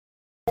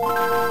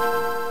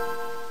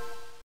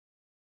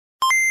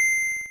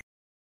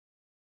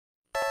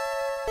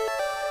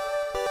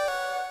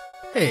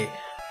Hey,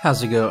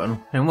 how's it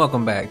going? And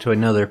welcome back to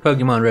another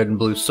Pokemon Red and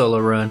Blue solo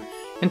run.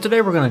 And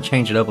today we're going to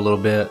change it up a little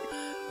bit.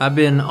 I've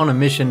been on a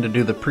mission to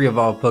do the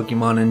pre-evolved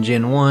Pokemon in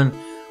Gen 1,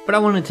 but I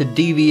wanted to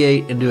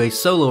deviate and do a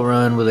solo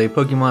run with a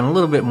Pokemon a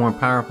little bit more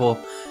powerful.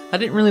 I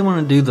didn't really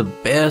want to do the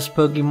best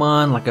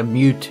Pokemon like a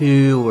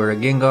Mewtwo or a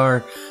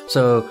Gengar,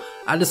 so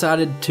I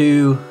decided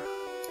to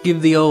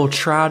give the old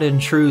tried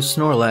and true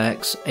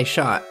Snorlax a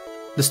shot.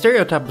 The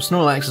stereotype of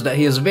Snorlax is that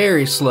he is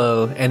very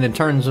slow, and in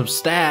terms of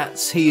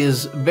stats, he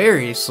is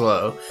very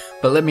slow.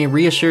 But let me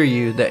reassure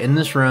you that in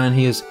this run,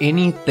 he is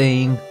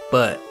anything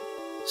but.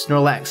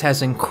 Snorlax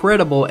has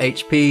incredible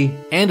HP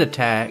and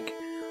attack,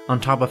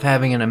 on top of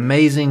having an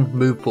amazing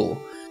move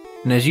pool.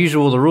 And as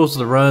usual, the rules of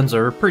the runs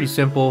are pretty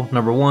simple.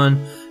 Number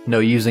 1, no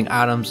using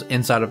items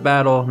inside of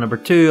battle. Number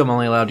 2, I'm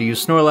only allowed to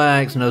use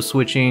Snorlax, no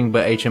switching,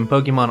 but HM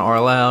Pokemon are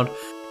allowed.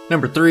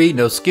 Number 3,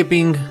 no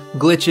skipping,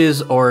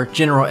 glitches, or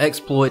general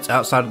exploits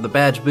outside of the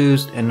badge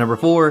boost. And number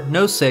 4,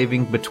 no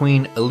saving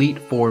between Elite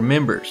Four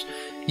members.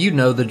 You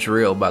know the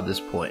drill by this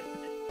point.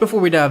 Before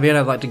we dive in,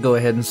 I'd like to go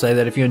ahead and say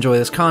that if you enjoy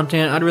this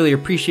content, I'd really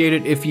appreciate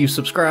it if you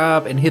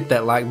subscribe and hit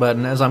that like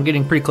button, as I'm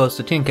getting pretty close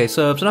to 10k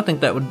subs, and I think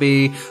that would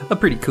be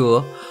pretty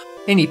cool.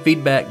 Any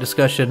feedback,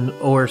 discussion,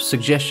 or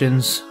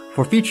suggestions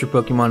for future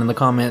Pokemon in the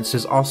comments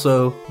is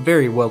also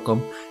very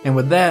welcome. And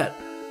with that,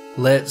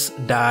 let's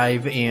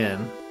dive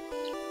in.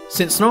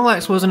 Since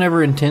Snorlax wasn't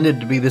ever intended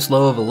to be this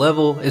low of a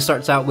level, it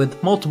starts out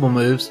with multiple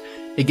moves.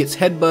 It gets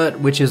Headbutt,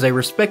 which is a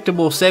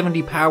respectable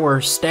 70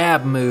 power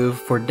stab move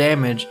for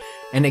damage,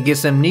 and it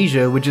gets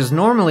Amnesia, which is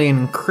normally an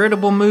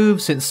incredible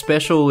move since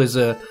Special is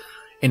a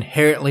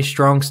inherently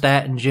strong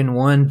stat in Gen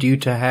 1 due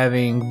to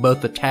having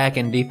both attack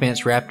and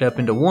defense wrapped up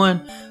into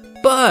one.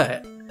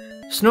 But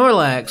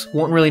Snorlax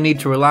won't really need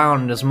to rely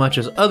on it as much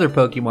as other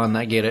Pokemon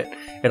that get it.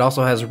 It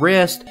also has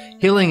Rest.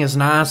 Healing is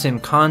nice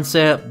in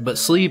concept, but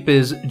Sleep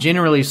is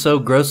generally so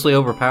grossly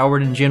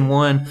overpowered in Gen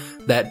 1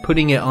 that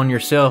putting it on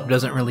yourself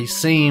doesn't really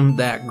seem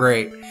that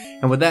great.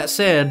 And with that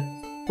said,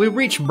 we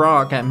reached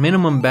Brock at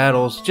minimum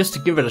battles just to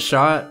give it a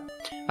shot.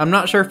 I'm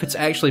not sure if it's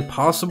actually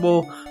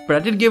possible, but I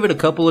did give it a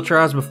couple of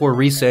tries before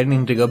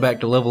resetting to go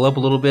back to level up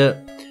a little bit.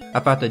 I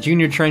fought the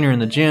junior trainer in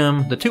the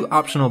gym, the 2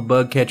 optional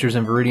bug catchers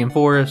in Viridian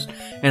Forest,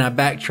 and I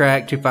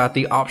backtracked to fight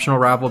the optional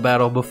rival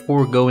battle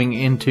before going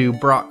into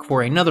Brock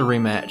for another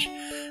rematch.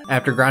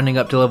 After grinding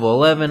up to level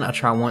 11, I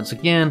try once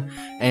again,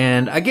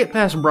 and I get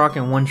past Brock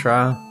in one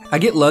try. I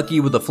get lucky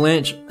with a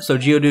flinch, so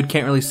Geodude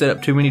can't really set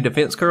up too many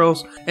defense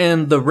curls,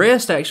 and the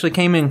Rest actually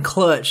came in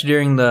clutch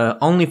during the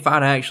only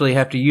fight I actually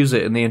have to use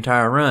it in the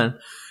entire run.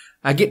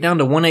 I get down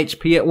to 1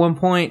 HP at one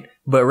point,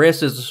 but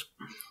Rest is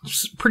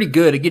pretty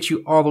good. It gets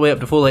you all the way up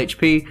to full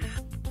HP.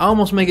 I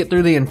almost make it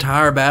through the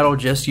entire battle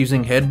just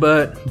using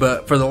Headbutt,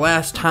 but for the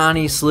last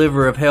tiny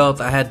sliver of health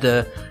I had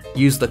to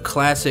use the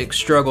classic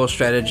struggle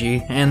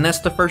strategy, and that's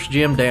the first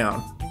gym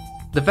down.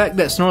 The fact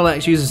that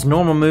Snorlax uses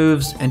normal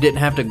moves and didn't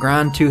have to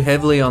grind too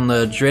heavily on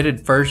the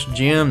dreaded first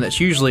gym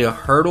that's usually a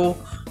hurdle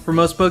for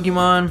most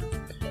Pokemon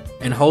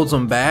and holds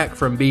them back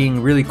from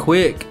being really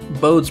quick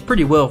bodes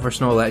pretty well for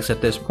Snorlax at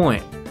this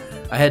point.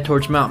 I head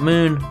towards Mount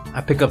Moon,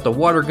 I pick up the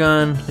water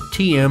gun, a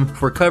TM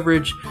for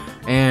coverage,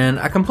 and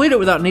I complete it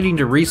without needing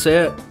to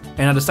reset,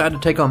 and I decide to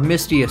take on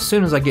Misty as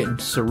soon as I get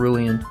into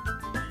Cerulean.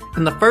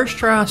 In the first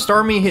try,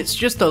 Starmie hits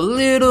just a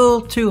little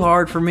too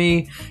hard for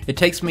me. It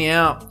takes me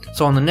out,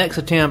 so on the next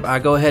attempt I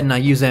go ahead and I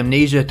use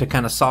Amnesia to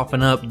kind of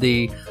soften up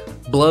the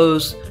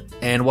blows,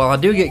 and while I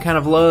do get kind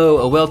of low,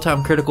 a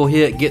well-timed critical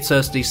hit gets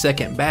us the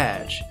second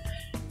badge.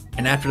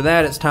 And after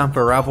that, it's time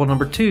for rival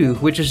number 2,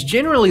 which is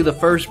generally the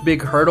first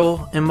big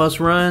hurdle in most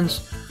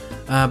runs,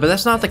 but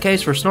that's not the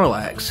case for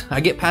Snorlax.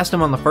 I get past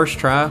him on the first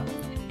try.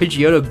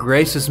 Pidgeotto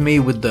graces me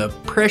with the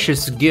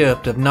precious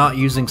gift of not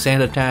using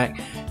Sand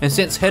Attack, and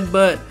since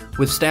Headbutt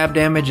with stab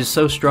damage is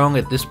so strong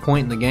at this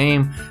point in the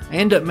game, I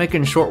end up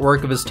making short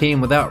work of his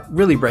team without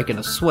really breaking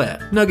a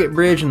sweat. Nugget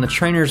Bridge and the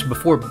trainers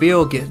before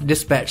Bill get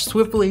dispatched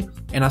swiftly,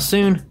 and I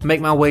soon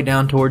make my way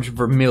down towards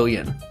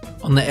Vermilion.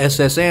 On the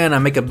SSN, I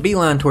make a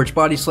beeline towards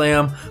Body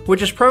Slam,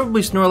 which is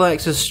probably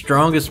Snorlax's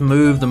strongest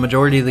move the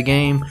majority of the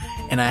game,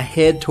 and I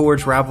head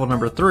towards rival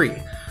number 3.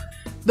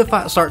 The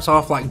fight starts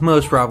off like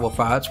most rival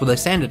fights with a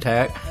Sand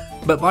Attack,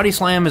 but Body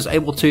Slam is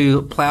able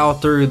to plow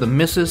through the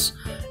misses,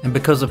 and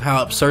because of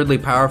how absurdly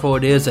powerful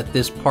it is at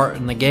this part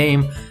in the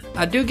game,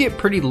 I do get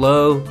pretty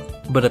low,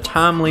 but a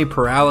timely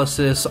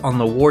paralysis on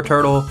the War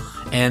Turtle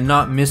and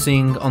not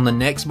missing on the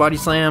next Body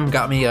Slam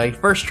got me a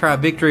first try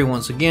victory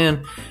once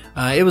again.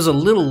 It was a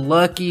little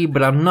lucky,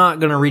 but I'm not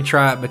going to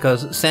retry it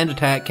because Sand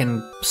Attack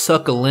can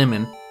suck a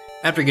lemon.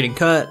 After getting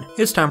cut,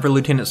 it's time for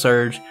Lieutenant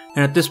Surge,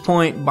 and at this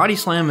point, Body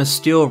Slam is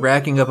still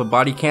racking up a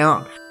body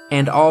count,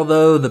 and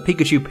although the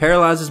Pikachu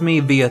paralyzes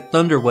me via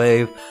Thunder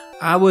Wave,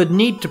 I would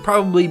need to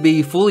probably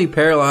be fully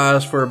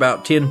paralyzed for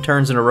about 10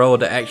 turns in a row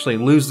to actually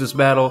lose this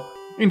battle,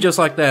 and just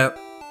like that,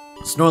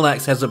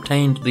 Snorlax has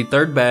obtained the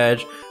 3rd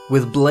badge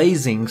with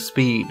blazing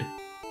speed.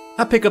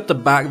 I pick up the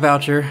bike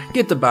voucher,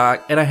 get the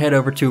bike, and I head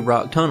over to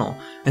Rock Tunnel.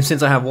 And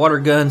since I have water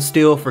guns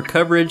still for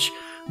coverage,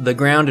 the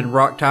ground and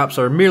rock tops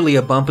are merely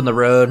a bump in the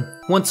road.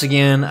 Once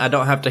again, I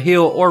don't have to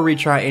heal or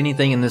retry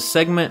anything in this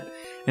segment,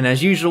 and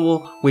as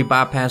usual, we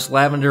bypass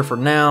Lavender for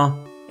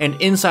now.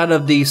 And inside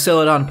of the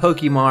Celadon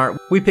Pokemart,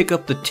 we pick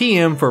up the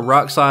TM for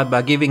Rock Slide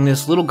by giving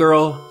this little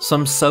girl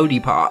some Sody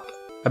Pop.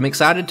 I'm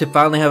excited to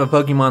finally have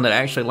a Pokemon that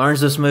actually learns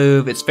this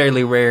move. It's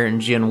fairly rare in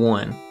Gen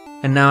 1.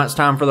 And now it's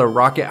time for the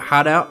Rocket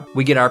Hideout.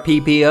 We get our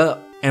PP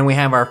up, and we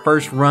have our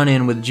first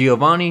run-in with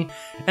Giovanni,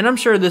 and I'm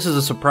sure this is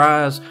a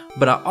surprise,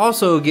 but I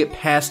also get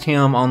past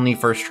him on the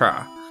first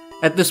try.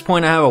 At this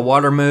point I have a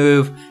water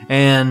move,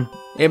 and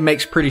it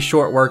makes pretty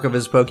short work of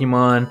his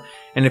Pokemon,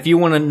 and if you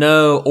want to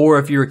know, or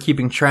if you were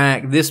keeping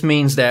track, this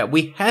means that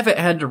we haven't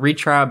had to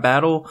retry a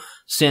battle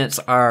since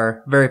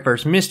our very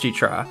first Misty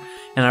try.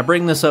 And I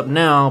bring this up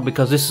now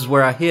because this is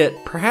where I hit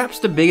perhaps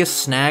the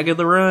biggest snag of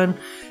the run.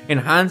 In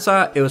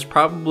hindsight, it was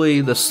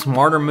probably the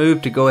smarter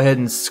move to go ahead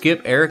and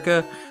skip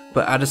Erica,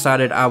 but I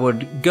decided I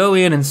would go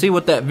in and see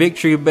what that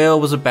Victory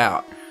Bell was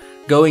about.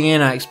 Going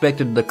in, I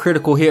expected the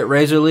critical hit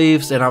Razor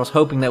Leafs, and I was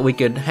hoping that we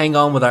could hang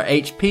on with our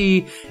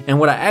HP, and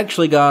what I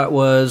actually got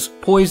was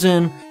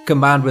Poison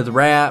combined with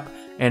Wrap,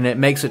 and it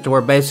makes it to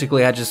where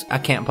basically I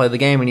can't play the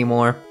game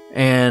anymore.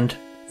 And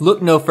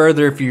look no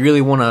further if you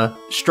really want a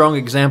strong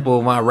example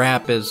of why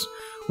Wrap is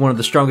one of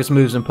the strongest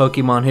moves in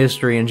Pokemon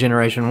history in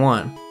Generation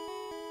 1.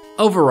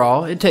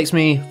 Overall, it takes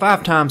me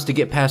 5 times to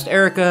get past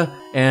Erica,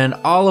 and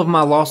all of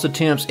my lost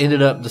attempts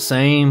ended up the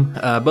same.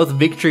 Both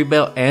Victory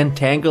Belt and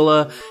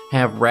Tangela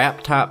have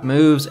Wrap type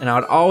moves, and I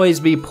would always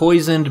be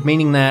poisoned,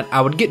 meaning that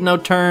I would get no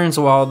turns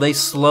while they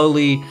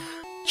slowly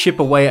chip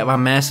away at my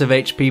massive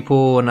HP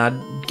pool and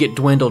I'd get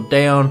dwindled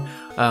down.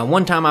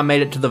 One time I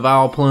made it to the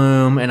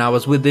Vileplume and I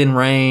was within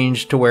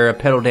range to where a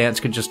Petal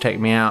Dance could just take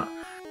me out.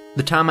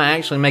 The time I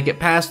actually make it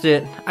past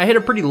it, I hit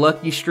a pretty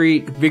lucky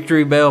streak.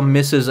 Victory Bell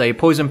misses a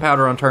Poison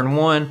Powder on turn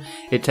 1,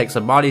 it takes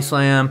a Body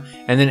Slam,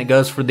 and then it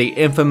goes for the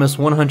infamous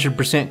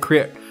 100%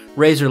 crit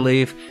Razor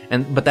Leaf,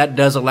 but that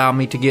does allow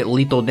me to get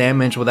lethal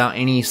damage without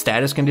any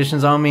status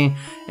conditions on me,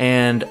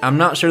 and I'm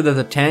not sure that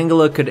the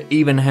Tangela could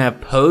even have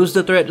posed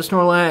a threat to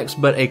Snorlax,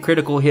 but a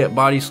critical hit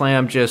Body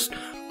Slam just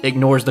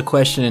ignores the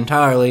question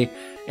entirely.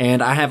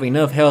 And I have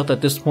enough health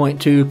at this point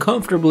to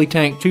comfortably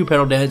tank 2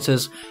 Petal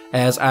Dances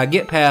as I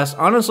get past,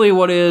 honestly,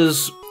 what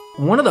is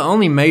one of the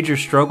only major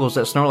struggles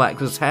that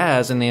Snorlax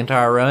has in the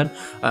entire run.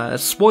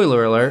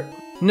 Spoiler alert.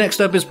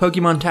 Next up is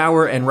Pokemon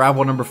Tower and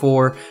Rival number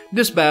 4.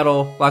 This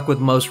battle, like with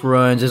most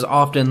runs, is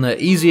often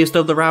the easiest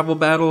of the rival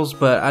battles,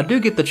 but I do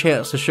get the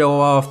chance to show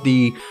off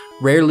the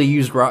rarely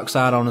used Rock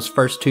Slide on his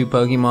first 2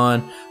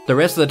 Pokemon. The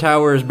rest of the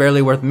tower is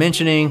barely worth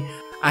mentioning.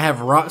 I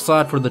have Rock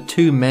Slide for the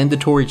 2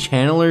 mandatory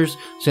channelers,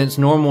 since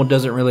normal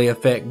doesn't really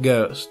affect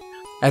Ghost.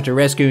 After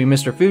rescuing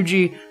Mr.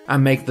 Fuji, I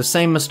make the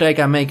same mistake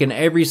I make in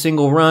every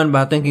single run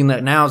by thinking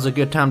that now is a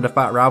good time to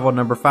fight Rival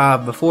number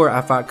 5 before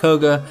I fight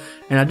Koga,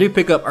 and I do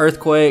pick up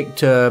Earthquake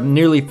to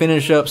nearly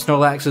finish up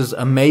Snorlax's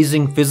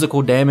amazing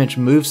physical damage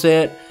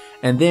moveset,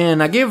 and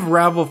then I give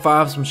Rival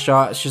 5 some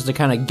shots just to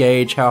kind of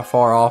gauge how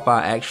far off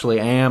I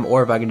actually am,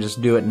 or if I can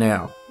just do it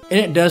now. And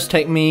it does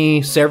take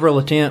me several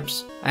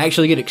attempts. I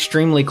actually get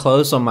extremely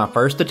close on my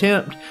first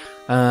attempt.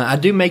 I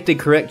do make the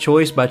correct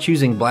choice by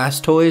choosing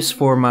Blastoise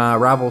for my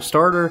Rival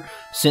starter,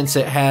 since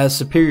it has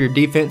superior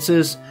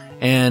defenses,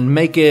 and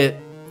make it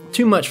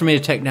too much for me to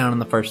take down in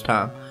the first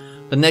time.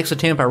 The next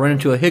attempt I run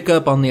into a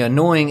hiccup on the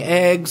annoying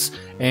eggs,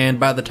 and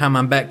by the time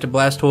I'm back to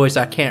Blastoise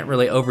I can't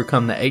really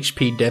overcome the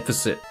HP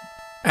deficit.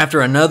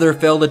 After another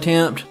failed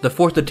attempt, the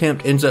 4th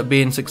attempt ends up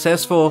being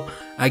successful.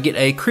 I get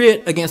a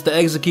crit against the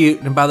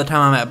Execute, and by the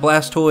time I'm at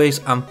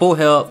Blastoise, I'm full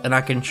health and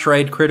I can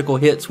trade critical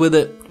hits with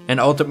it, and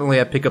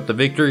ultimately I pick up the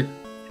victory.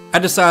 I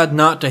decide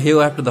not to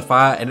heal after the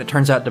fight, and it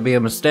turns out to be a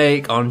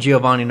mistake on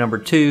Giovanni number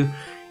 2,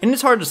 and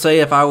it's hard to say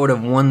if I would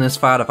have won this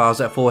fight if I was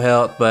at full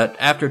health, but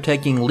after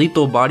taking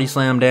lethal Body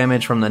Slam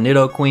damage from the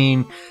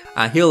Nidoqueen,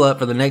 I heal up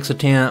for the next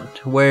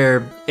attempt,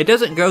 where it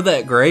doesn't go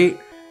that great.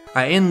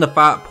 I end the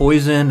fight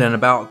poisoned and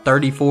about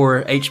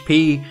 34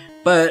 HP,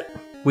 but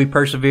we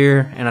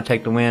persevere and I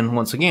take the win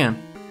once again.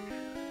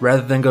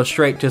 Rather than go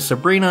straight to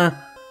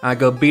Sabrina, I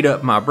go beat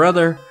up my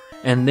brother,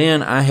 and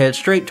then I head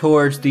straight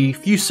towards the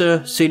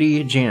Fusa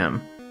City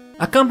Gym.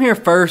 I come here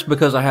first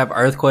because I have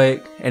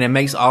Earthquake, and it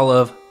makes all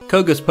of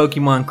Koga's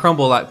Pokemon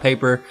crumble like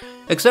paper,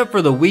 except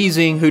for the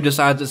Weezing, who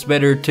decides it's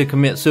better to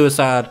commit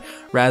suicide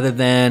rather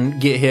than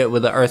get hit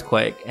with the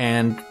Earthquake,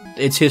 and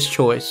it's his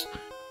choice.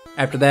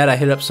 After that, I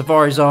hit up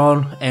Safari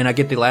Zone, and I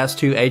get the last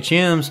 2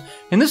 HMs,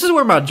 and this is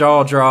where my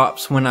jaw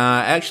drops when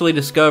I actually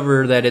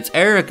discover that it's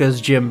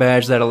Erica's gym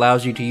badge that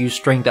allows you to use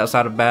strength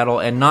outside of battle,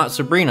 and not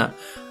Sabrina.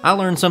 I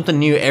learn something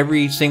new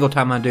every single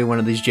time I do one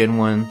of these Gen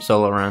 1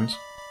 solo runs.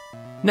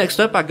 Next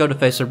up, I go to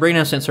face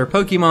Sabrina since her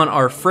Pokemon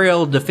are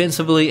frail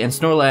defensively and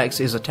Snorlax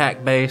is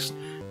attack based.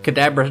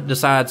 Kadabra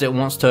decides it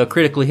wants to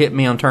critically hit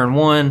me on turn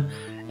 1,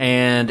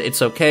 and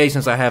it's okay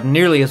since I have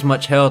nearly as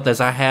much health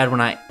as I had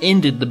when I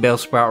ended the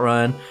Bellsprout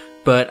run,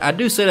 but I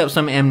do set up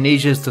some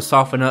amnesias to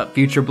soften up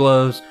future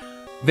blows.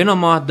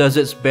 Venomoth does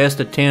its best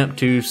attempt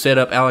to set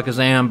up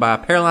Alakazam by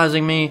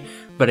paralyzing me,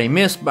 but a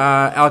miss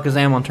by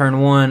Alakazam on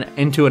turn 1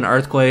 into an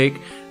Earthquake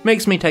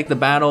makes me take the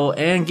battle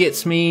and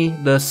gets me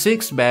the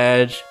 6th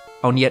badge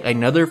on yet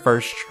another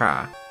first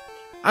try.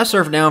 I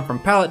surf down from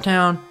Pallet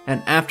Town,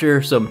 and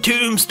after some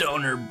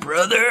Tombstoner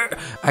brother,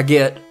 I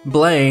get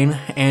Blaine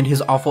and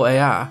his awful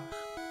AI.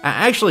 I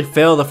actually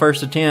fail the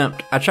first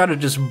attempt. I try to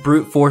just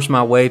brute force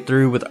my way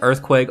through with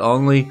Earthquake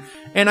only,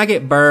 and I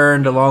get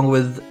burned along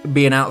with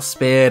being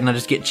outsped, and I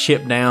just get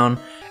chipped down.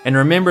 And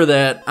remember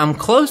that I'm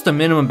close to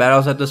minimum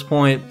battles at this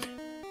point,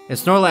 and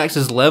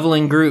Snorlax's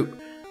leveling group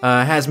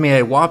has me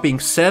a whopping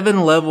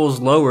 7 levels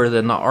lower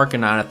than the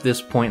Arcanine at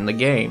this point in the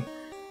game.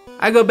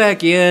 I go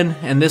back in,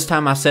 and this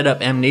time I set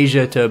up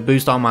Amnesia to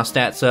boost all my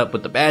stats up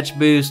with the badge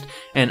boost,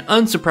 and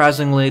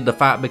unsurprisingly, the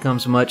fight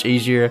becomes much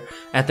easier.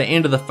 At the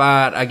end of the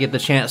fight, I get the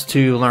chance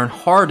to learn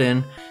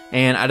Harden,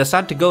 and I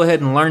decide to go ahead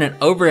and learn it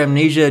over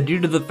Amnesia due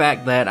to the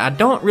fact that I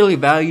don't really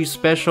value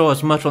Special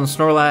as much on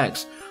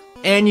Snorlax,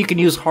 and you can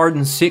use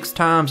Harden 6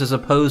 times as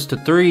opposed to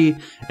 3,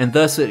 and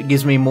thus it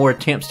gives me more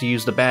attempts to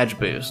use the badge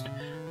boost.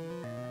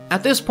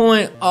 At this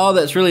point, all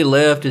that's really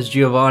left is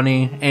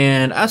Giovanni,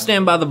 and I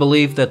stand by the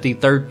belief that the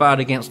third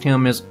fight against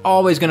him is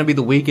always going to be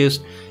the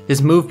weakest.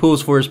 His move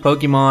pools for his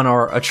Pokemon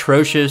are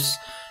atrocious,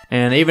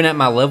 and even at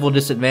my level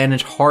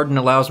disadvantage, Harden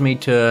allows me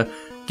to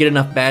get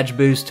enough badge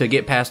boost to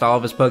get past all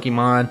of his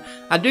Pokemon.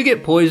 I do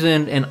get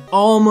poisoned and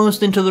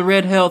almost into the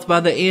red health by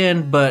the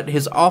end, but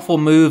his awful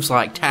moves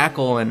like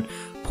Tackle and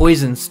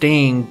Poison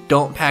Sting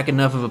don't pack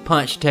enough of a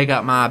punch to take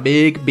out my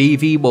big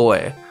BV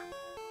boy.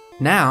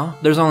 Now,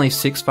 there's only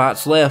 6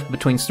 fights left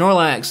between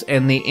Snorlax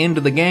and the end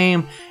of the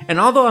game, and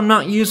although I'm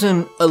not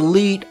using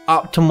elite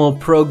optimal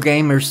pro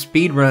gamer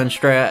speedrun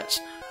strats,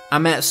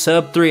 I'm at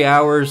sub 3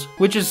 hours,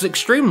 which is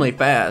extremely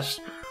fast.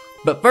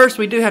 But first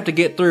we do have to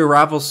get through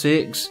Rival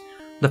 6.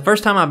 The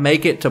first time I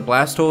make it to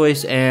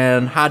Blastoise,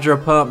 and Hydro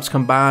Pumps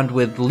combined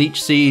with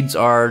Leech Seeds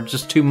are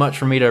just too much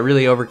for me to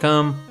really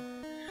overcome.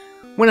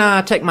 When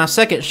I take my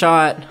second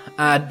shot,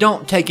 I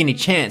don't take any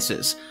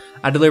chances.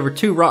 I deliver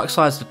 2 Rock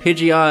Slides to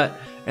Pidgeot,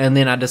 and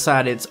then I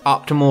decide it's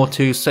optimal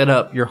to set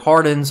up your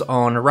Hardens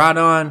on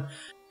Rhydon,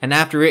 and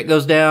after it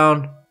goes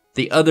down,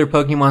 the other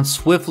Pokemon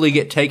swiftly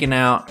get taken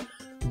out,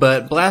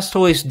 but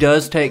Blastoise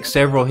does take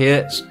several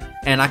hits,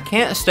 and I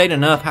can't state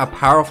enough how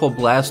powerful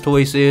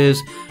Blastoise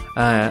is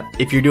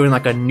if you're doing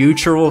like a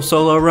neutral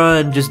solo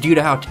run, just due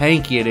to how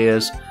tanky it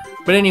is.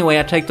 But anyway,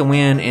 I take the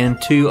win in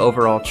 2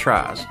 overall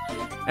tries.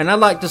 And I'd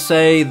like to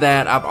say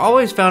that I've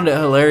always found it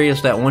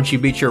hilarious that once you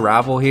beat your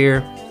rival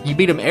here, you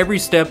beat him every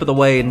step of the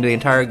way in the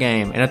entire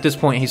game, and at this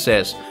point he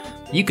says,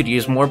 you could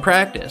use more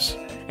practice.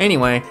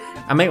 Anyway,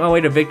 I make my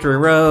way to Victory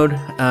Road,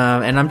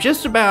 and I'm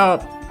just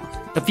about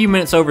a few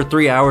minutes over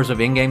 3 hours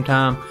of in-game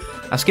time.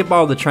 I skip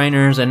all the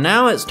trainers, and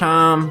now it's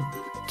time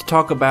to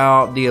talk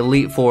about the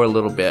Elite Four a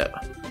little bit.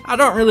 I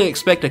don't really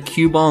expect a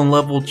Cubone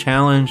level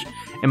challenge,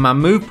 and my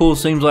move pool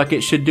seems like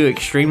it should do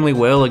extremely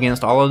well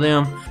against all of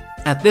them.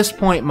 At this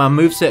point, my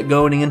moveset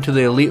going into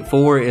the Elite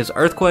Four is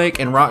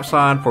Earthquake and Rock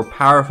Slide for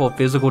powerful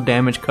physical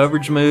damage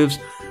coverage moves,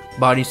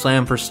 Body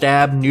Slam for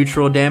stab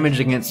neutral damage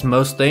against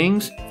most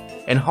things,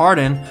 and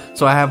Harden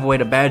so I have a way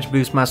to badge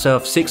boost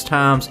myself 6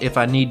 times if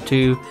I need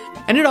to.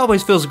 And it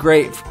always feels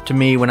great to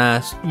me when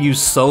I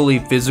use solely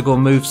physical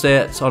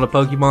movesets on a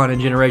Pokemon in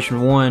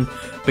Generation 1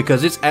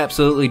 because it's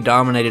absolutely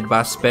dominated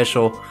by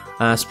Special,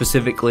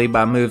 specifically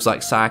by moves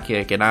like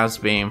Psychic and Ice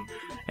Beam.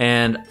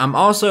 And I'm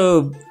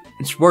also...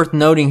 It's worth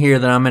noting here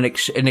that I'm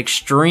at an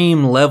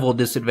extreme level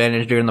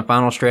disadvantage during the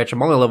final stretch.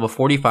 I'm only level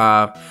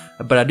 45,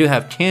 but I do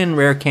have 10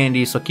 rare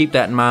candies, so keep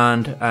that in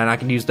mind, and I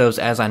can use those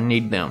as I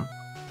need them.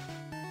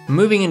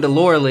 Moving into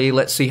Lorelei,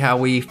 let's see how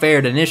we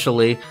fared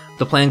initially.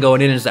 The plan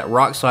going in is that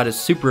Rock Slide is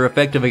super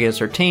effective against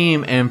her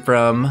team, and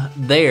from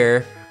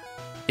there,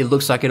 it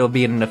looks like it'll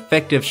be an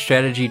effective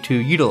strategy to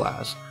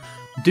utilize.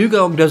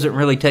 Dugong doesn't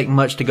really take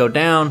much to go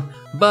down,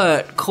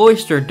 but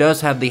Cloyster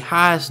does have the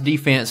highest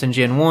defense in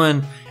Gen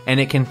 1, and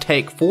it can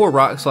take 4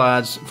 Rock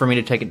Slides for me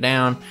to take it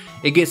down.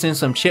 It gets in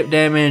some chip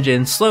damage,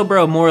 and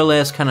Slowbro more or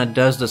less kind of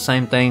does the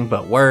same thing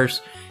but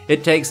worse.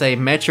 It takes a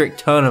metric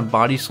ton of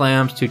Body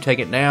Slams to take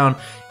it down,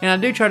 and I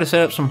do try to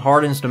set up some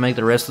Hardens to make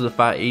the rest of the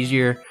fight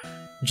easier.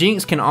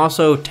 Jinx can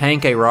also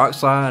tank a Rock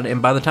Slide,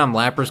 and by the time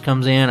Lapras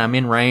comes in, I'm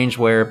in range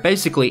where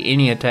basically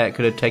any attack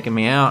could have taken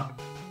me out.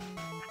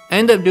 I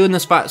end up doing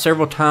this fight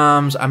several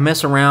times. I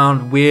mess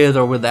around with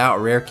or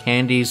without rare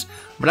candies,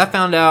 but I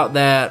found out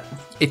that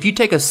if you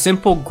take a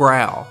simple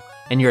growl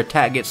and your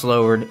attack gets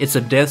lowered, it's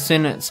a death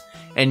sentence,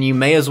 and you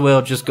may as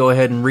well just go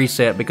ahead and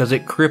reset because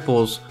it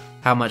cripples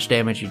how much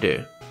damage you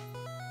do.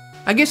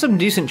 I get some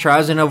decent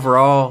tries in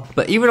overall,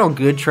 but even on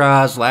good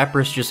tries,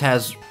 Lapras just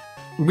has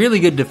really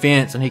good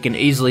defense and he can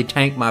easily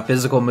tank my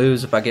physical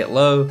moves if I get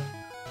low.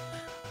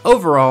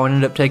 Overall, it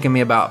ended up taking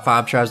me about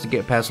 5 tries to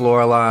get past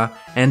Lorelei,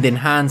 and in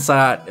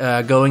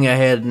hindsight, going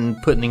ahead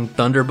and putting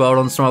Thunderbolt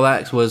on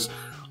Snorlax was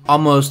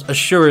almost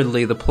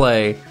assuredly the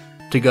play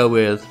to go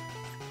with.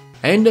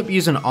 I ended up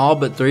using all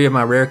but 3 of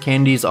my rare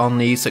candies on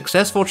the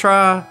successful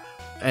try,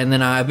 and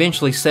then I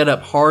eventually set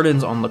up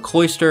Hardens on the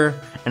Cloyster,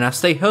 and I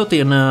stay healthy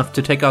enough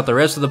to take out the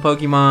rest of the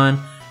Pokemon,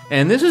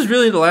 and this is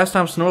really the last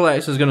time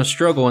Snorlax is going to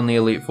struggle in the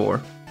Elite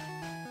Four.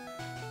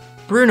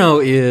 Bruno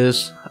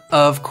is,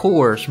 of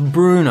course,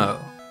 Bruno,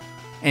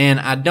 and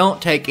I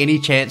don't take any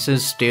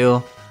chances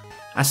still.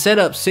 I set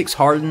up 6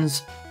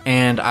 Hardens,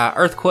 and I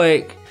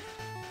Earthquake,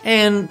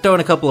 and throw in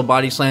a couple of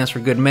Body Slams for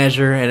good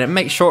measure, and it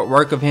makes short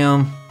work of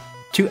him,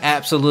 to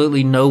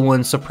absolutely no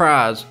one's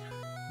surprise.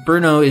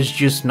 Bruno is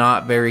just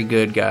not very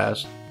good,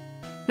 guys.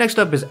 Next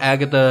up is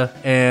Agatha,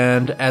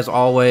 and as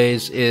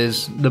always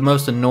is the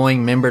most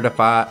annoying member to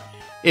fight,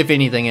 if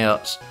anything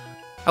else.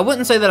 I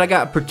wouldn't say that I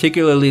got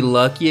particularly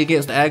lucky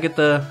against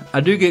Agatha.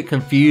 I do get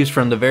confused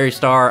from the very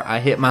start. I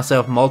hit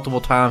myself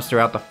multiple times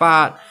throughout the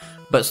fight,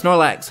 but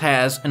Snorlax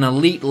has an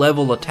elite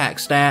level attack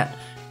stat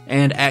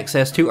and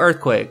access to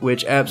Earthquake,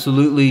 which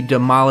absolutely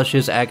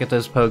demolishes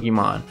Agatha's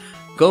Pokemon.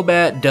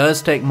 Golbat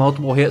does take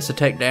multiple hits to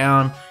take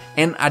down,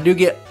 and I do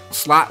get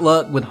slight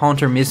luck with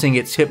Haunter missing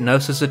its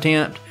Hypnosis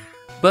attempt,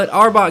 but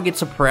Arbok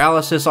gets a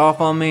paralysis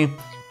off on me,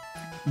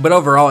 but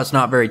overall it's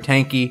not very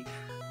tanky.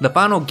 The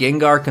final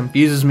Gengar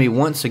confuses me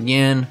once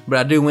again, but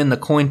I do win the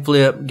coin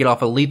flip, get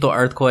off a lethal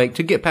Earthquake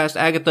to get past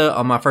Agatha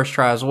on my first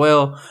try as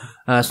well.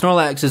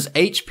 Snorlax's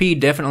HP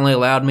definitely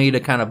allowed me to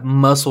kind of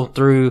muscle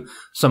through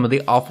some of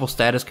the awful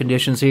status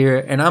conditions here,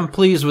 and I'm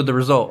pleased with the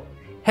result.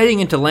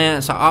 Heading into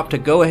Lance, I opt to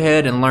go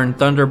ahead and learn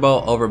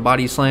Thunderbolt over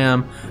Body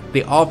Slam.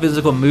 The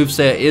all-physical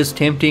moveset is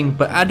tempting,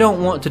 but I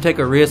don't want to take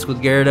a risk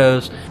with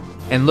Gyarados.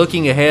 And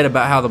looking ahead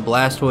about how the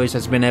Blastoise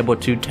has been able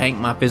to tank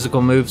my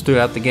physical moves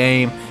throughout the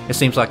game, it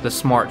seems like the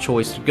smart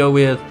choice to go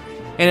with.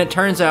 And it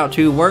turns out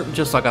to work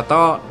just like I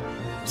thought.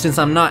 Since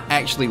I'm not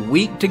actually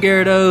weak to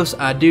Gyarados,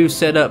 I do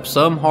set up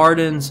some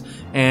Hardens,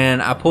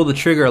 and I pull the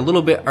trigger a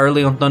little bit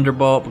early on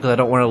Thunderbolt because I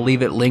don't want to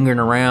leave it lingering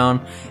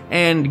around.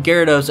 And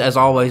Gyarados, as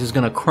always, is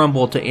going to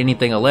crumble to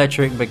anything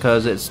electric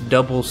because it's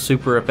double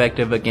super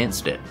effective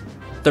against it.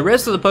 The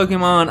rest of the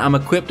Pokemon I'm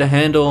equipped to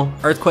handle.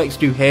 Earthquakes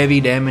do heavy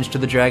damage to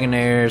the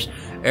Dragonairs,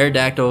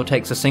 Aerodactyl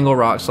takes a single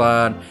Rock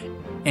Slide,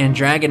 and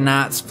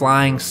Dragonite's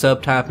flying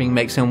subtyping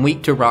makes him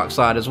weak to Rock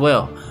Slide as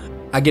well.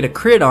 I get a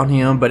crit on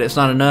him, but it's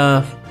not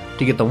enough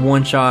to get the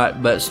one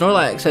shot, but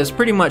Snorlax has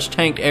pretty much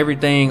tanked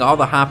everything, all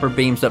the Hyper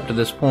Beams up to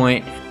this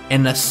point,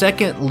 and the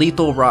second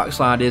lethal Rock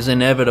Slide is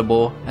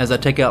inevitable as I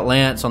take out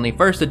Lance on the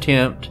first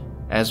attempt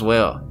as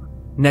well.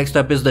 Next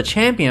up is the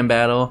Champion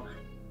Battle.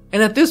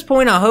 And at this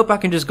point, I hope I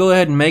can just go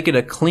ahead and make it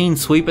a clean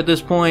sweep at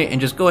this point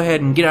and just go ahead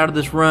and get out of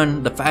this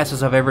run the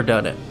fastest I've ever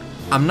done it.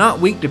 I'm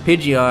not weak to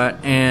Pidgeot,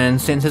 and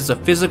since it's a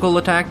physical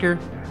attacker,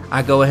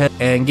 I go ahead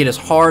and get as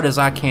hard as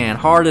I can,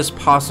 hard as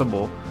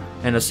possible,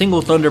 and a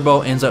single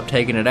Thunderbolt ends up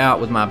taking it out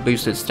with my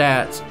boosted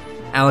stats.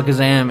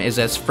 Alakazam is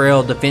as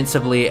frail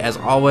defensively as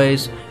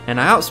always,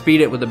 and I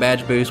outspeed it with a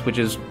badge boost, which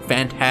is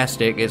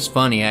fantastic. It's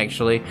funny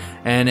actually,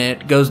 and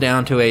it goes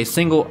down to a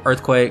single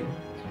Earthquake.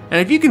 And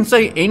if you can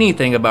say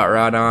anything about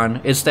Rhydon,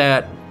 it's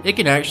that it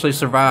can actually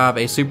survive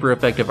a super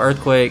effective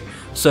Earthquake,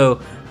 so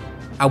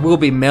I will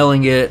be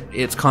mailing it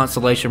its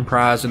consolation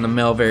prize in the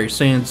mail very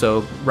soon,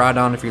 so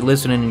Rhydon, if you're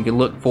listening, you can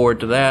look forward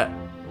to that.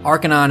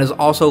 Arcanine is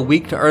also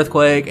weak to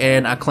Earthquake,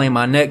 and I claim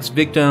my next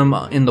victim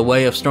in the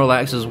way of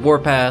Snorlax's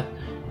Warpath.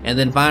 And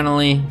then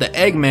finally, the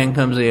Eggman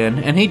comes in,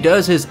 and he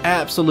does his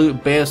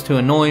absolute best to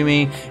annoy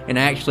me, and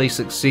actually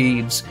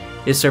succeeds.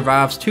 It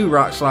survives 2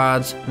 Rock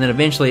Slides, and then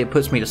eventually it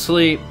puts me to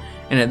sleep,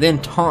 and it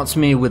then taunts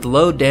me with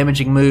low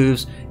damaging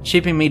moves,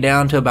 chipping me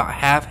down to about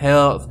half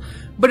health,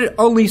 but it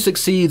only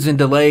succeeds in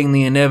delaying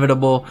the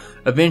inevitable.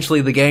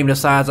 Eventually the game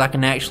decides I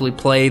can actually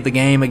play the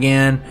game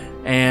again,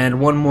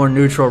 and one more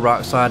neutral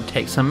Rock Slide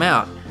takes him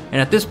out.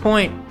 And at this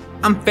point,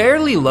 I'm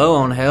fairly low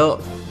on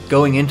health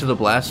going into the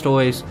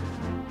Blastoise.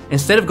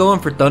 Instead of going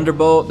for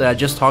Thunderbolt that I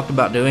just talked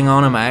about doing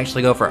on him, I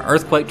actually go for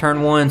Earthquake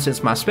turn 1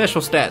 since my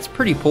special stat's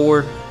pretty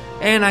poor,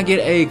 and I get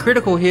a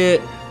critical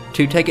hit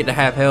to take it to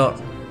half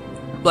health.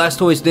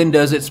 Blastoise then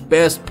does its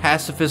best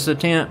pacifist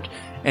attempt,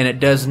 and it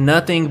does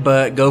nothing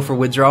but go for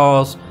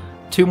withdrawals.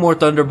 2 more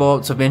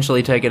Thunderbolts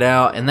eventually take it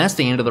out, and that's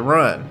the end of the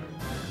run.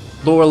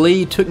 Laura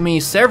Lee took me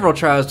several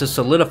tries to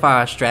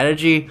solidify a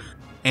strategy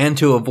and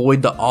to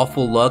avoid the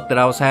awful luck that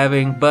I was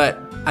having, but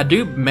I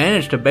do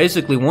manage to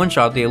basically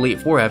one-shot the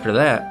Elite Four after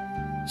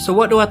that. So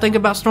what do I think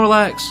about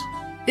Snorlax?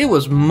 It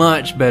was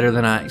much better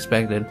than I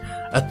expected.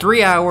 A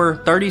 3-hour,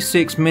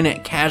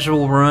 36-minute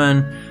casual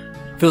run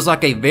feels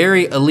like a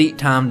very elite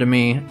time to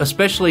me,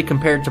 especially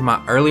compared to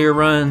my earlier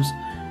runs.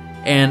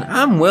 And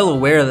I'm well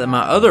aware that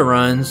my other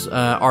runs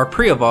are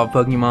pre-evolved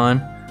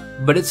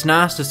Pokemon, but it's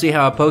nice to see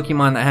how a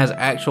Pokemon that has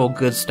actual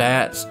good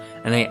stats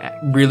and a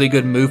really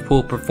good move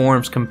pool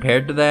performs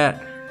compared to that.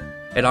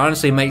 It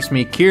honestly makes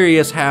me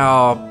curious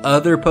how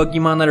other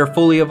Pokemon that are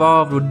fully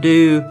evolved would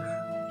do,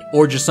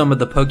 or just some of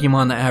the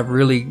Pokemon that have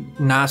really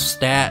nice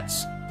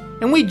stats.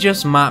 And we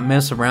just might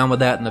mess around with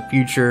that in the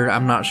future,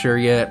 I'm not sure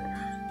yet.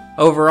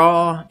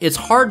 Overall, it's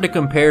hard to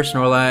compare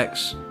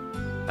Snorlax.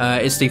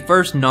 It's the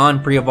first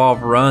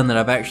non-pre-evolved run that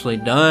I've actually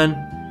done,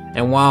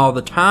 and while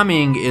the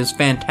timing is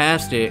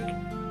fantastic,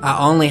 I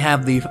only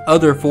have the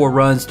other 4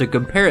 runs to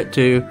compare it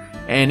to,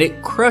 and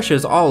it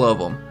crushes all of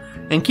them.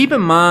 And keep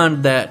in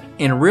mind that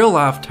in real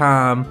life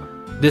time,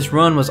 this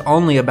run was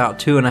only about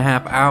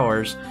 2.5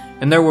 hours,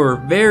 and there were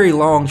very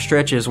long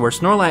stretches where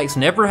Snorlax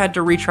never had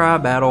to retry a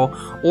battle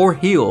or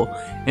heal.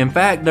 In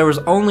fact, there was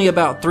only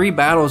about 3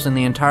 battles in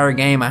the entire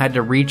game I had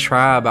to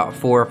retry about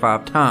 4 or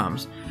 5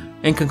 times.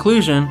 In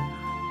conclusion,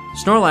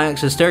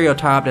 Snorlax is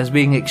stereotyped as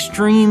being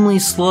extremely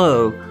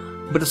slow,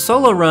 but a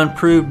solo run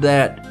proved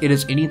that it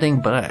is anything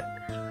but.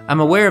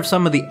 I'm aware of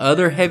some of the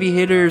other heavy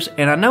hitters,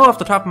 and I know off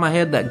the top of my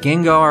head that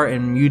Gengar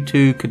and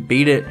Mewtwo could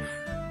beat it,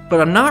 but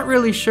I'm not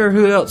really sure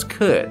who else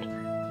could.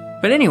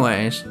 But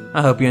anyways,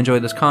 I hope you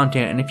enjoyed this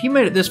content, and if you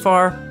made it this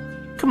far,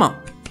 come on,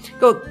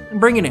 go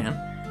bring it in.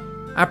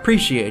 I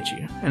appreciate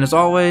you, and as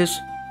always,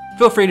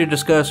 feel free to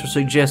discuss or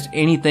suggest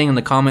anything in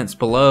the comments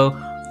below,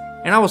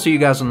 and I will see you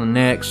guys in the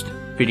next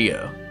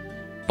video.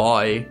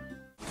 Bye.